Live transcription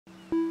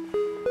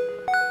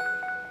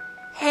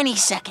any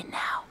second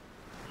now.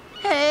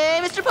 Hey,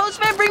 Mr.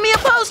 Postman, bring me a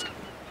post!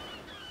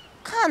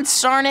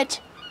 Consarn it.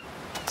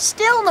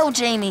 Still no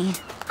Jamie.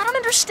 I don't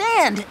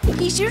understand.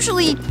 He's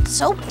usually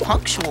so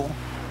punctual.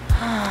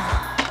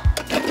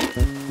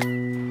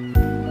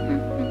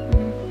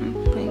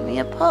 Bring me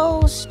a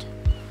post.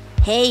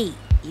 Hey,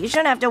 you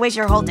shouldn't have to waste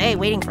your whole day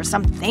waiting for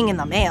something in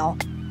the mail.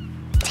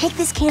 Take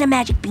this can of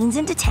magic beans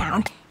into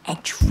town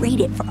and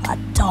trade it for a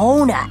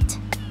donut.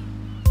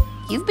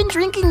 You've been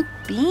drinking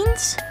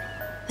beans?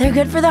 They're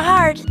good for the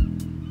heart.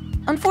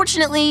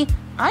 Unfortunately,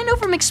 I know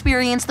from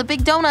experience the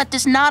Big Donut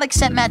does not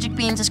accept magic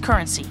beans as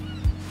currency.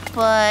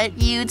 But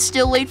you'd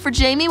still wait for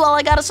Jamie while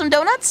I got us some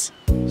donuts?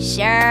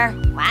 Sure,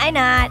 why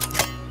not?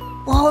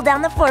 We'll hold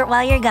down the fort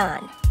while you're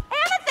gone.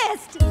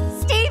 Amethyst!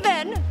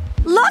 Stephen!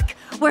 Look,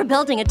 we're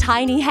building a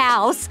tiny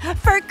house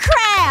for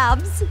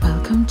crabs!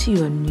 Welcome to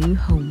your new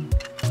home.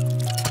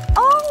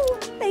 Oh,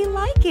 they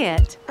like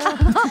it.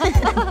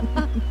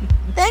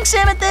 Thanks,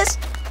 Amethyst.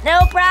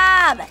 No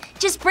prob.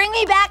 Just bring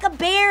me back a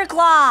bear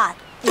cloth.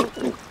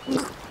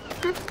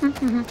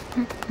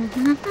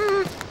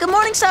 Good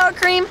morning, sour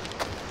cream.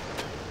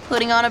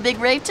 Putting on a big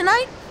rave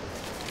tonight?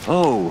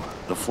 Oh,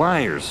 the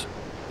flyers.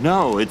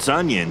 No, it's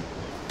Onion.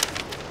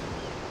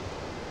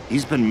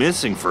 He's been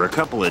missing for a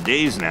couple of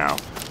days now.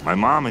 My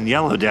mom and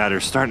Yellow Dad are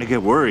starting to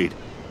get worried.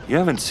 You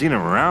haven't seen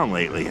him around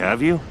lately,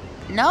 have you?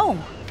 No.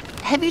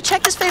 Have you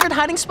checked his favorite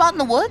hiding spot in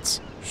the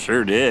woods?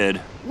 Sure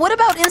did. What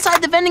about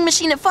inside the vending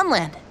machine at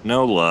Funland?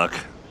 No luck.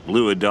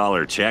 Blew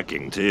 $1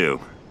 checking, too.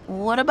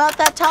 What about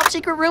that top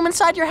secret room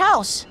inside your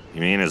house?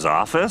 You mean his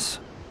office?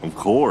 Of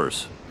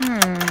course.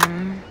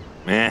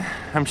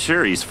 I'm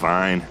sure he's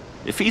fine.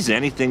 If he's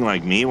anything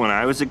like me when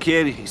I was a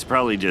kid, he's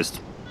probably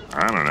just,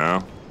 I don't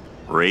know,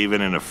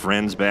 raving in a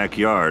friend's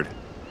backyard.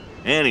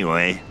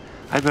 Anyway,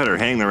 I better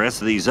hang the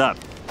rest of these up.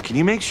 Can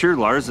you make sure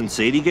Lars and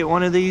Sadie get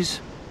one of these?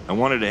 I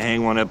wanted to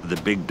hang one up at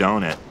the Big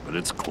Donut, but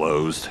it's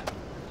closed.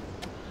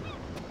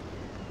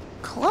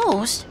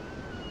 Closed?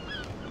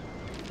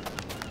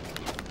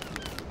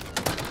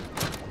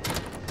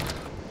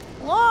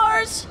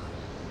 Lars!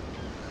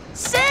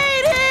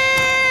 Sadie!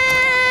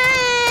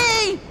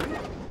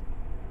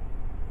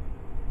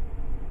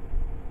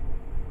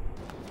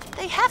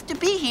 They have to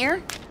be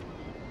here.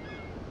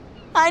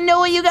 I know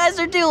what you guys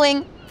are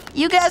doing.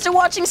 You guys are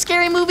watching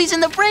scary movies in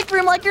the break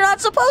room like you're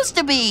not supposed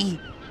to be.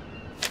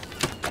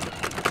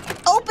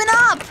 Open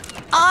up!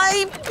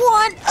 I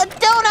want a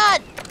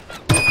donut!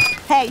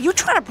 Hey, you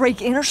trying to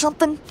break in or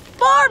something?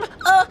 Barb!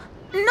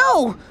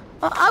 No.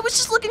 I was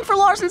just looking for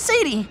Lars and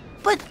Sadie,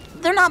 but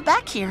they're not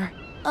back here.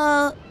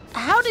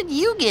 How did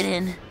you get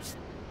in?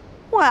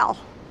 Well,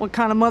 what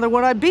kind of mother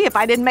would I be if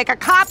I didn't make a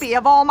copy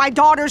of all my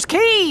daughter's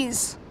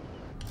keys?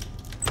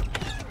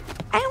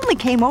 I only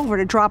came over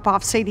to drop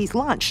off Sadie's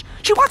lunch.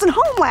 She wasn't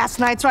home last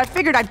night, so I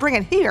figured I'd bring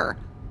it here.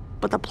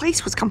 But the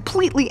place was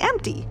completely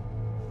empty.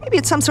 Maybe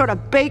it's some sort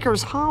of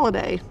baker's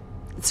holiday.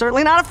 It's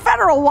certainly not a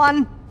federal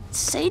one.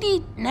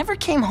 Sadie never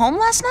came home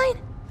last night?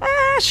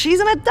 She's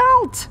an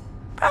adult.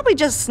 Probably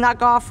just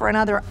snuck off for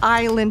another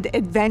island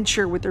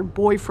adventure with her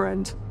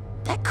boyfriend.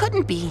 That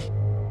couldn't be.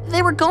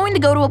 They were going to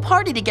go to a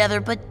party together,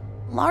 but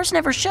Lars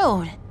never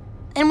showed.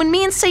 And when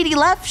me and Sadie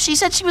left, she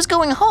said she was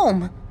going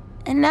home.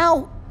 And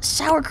now,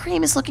 Sour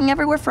Cream is looking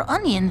everywhere for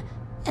Onion.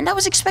 And I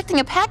was expecting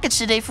a package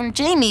today from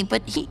Jamie,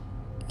 but he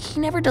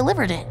never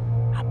delivered it.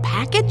 A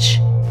package?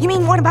 You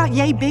mean one about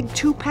yay big,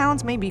 2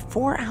 pounds, maybe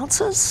 4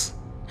 ounces?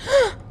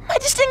 My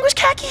distinguished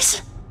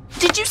khakis!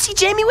 Did you see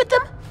Jamie with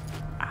them?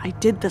 I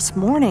did this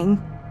morning,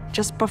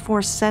 just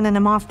before sending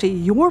him off to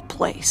your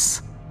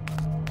place.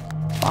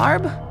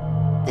 Barb,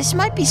 this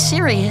might be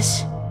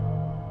serious.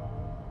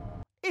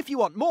 If you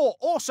want more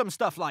awesome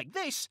stuff like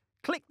this,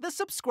 click the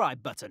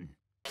subscribe button.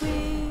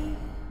 We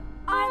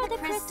are the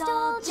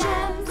crystal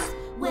gems,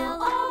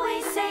 we'll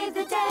always save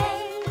the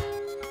day.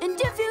 And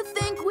if you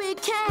think we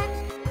can